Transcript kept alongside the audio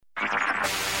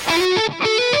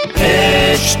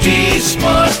HD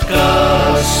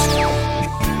Smartcast.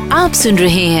 आप सुन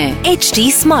रहे हैं HD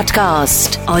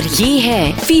Smartcast और ये है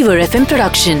Fever FM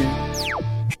production.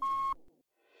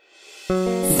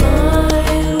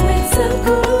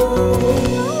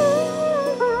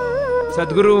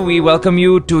 Sadhguru, we welcome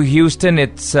you to Houston.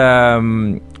 It's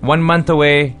 1 month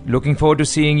away. Looking forward to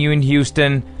seeing you in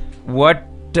Houston.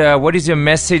 What is your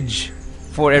message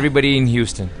for everybody in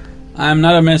Houston? I'm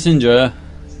not a messenger.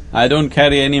 I don't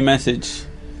carry any message.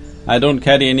 I don't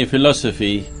carry any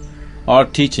philosophy or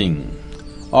teaching.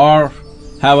 Or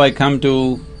have I come to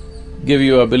give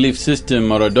you a belief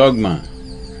system or a dogma.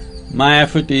 My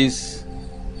effort is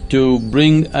to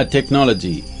bring a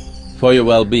technology for your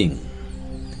well-being.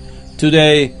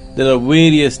 Today, there are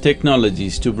various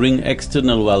technologies to bring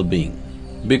external well-being.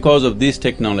 Because of these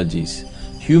technologies,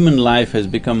 human life has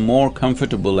become more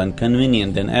comfortable and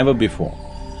convenient than ever before.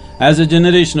 As a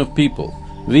generation of people,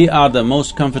 we are the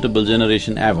most comfortable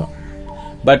generation ever.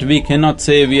 But we cannot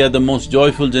say we are the most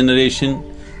joyful generation,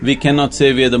 we cannot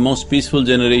say we are the most peaceful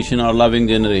generation or loving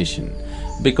generation,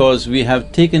 because we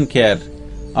have taken care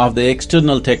of the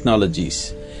external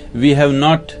technologies. We have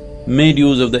not made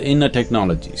use of the inner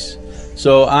technologies.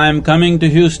 So I am coming to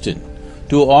Houston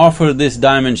to offer this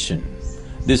dimension.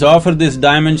 Offer this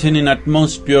dimension in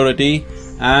utmost purity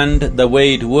and the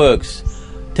way it works.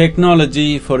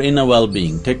 Technology for inner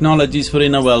well-being, technologies for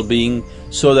inner well-being,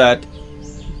 so that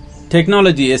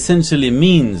technology essentially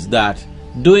means that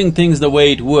doing things the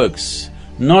way it works,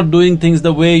 not doing things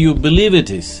the way you believe it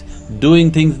is,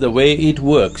 doing things the way it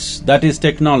works, that is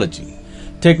technology.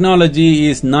 Technology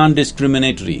is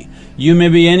non-discriminatory. You may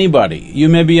be anybody, you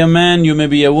may be a man, you may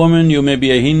be a woman, you may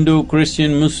be a Hindu,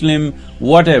 Christian, Muslim,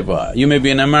 whatever, you may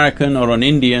be an American or an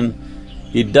Indian,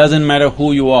 it doesn't matter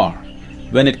who you are.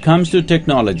 When it comes to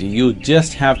technology, you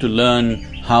just have to learn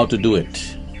how to do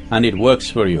it and it works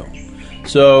for you.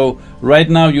 So, right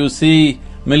now you see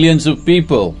millions of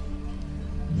people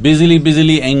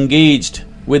busily engaged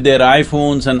with their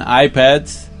iPhones and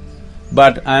iPads,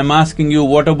 but I'm asking you,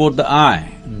 what about the eye?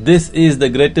 This is the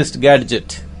greatest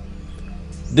gadget.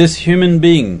 This human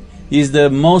being is the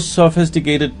most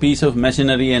sophisticated piece of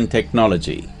machinery and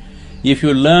technology. If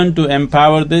you learn to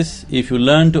empower this, if you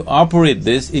learn to operate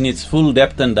this in its full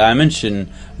depth and dimension,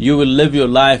 you will live your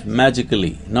life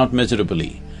magically, not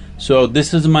miserably. So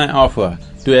this is my offer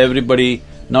to everybody,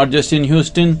 not just in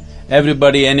Houston,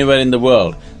 everybody anywhere in the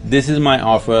world. This is my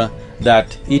offer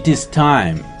that it is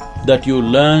time that you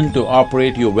learn to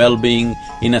operate your well-being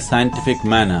in a scientific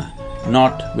manner,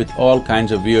 not with all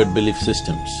kinds of weird belief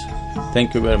systems.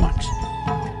 Thank you very much.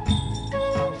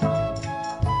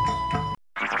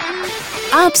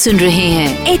 आप सुन रहे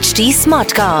हैं HD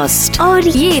Smartcast और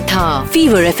ये था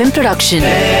Fever FM production.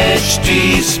 HD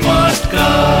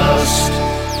Smartcast.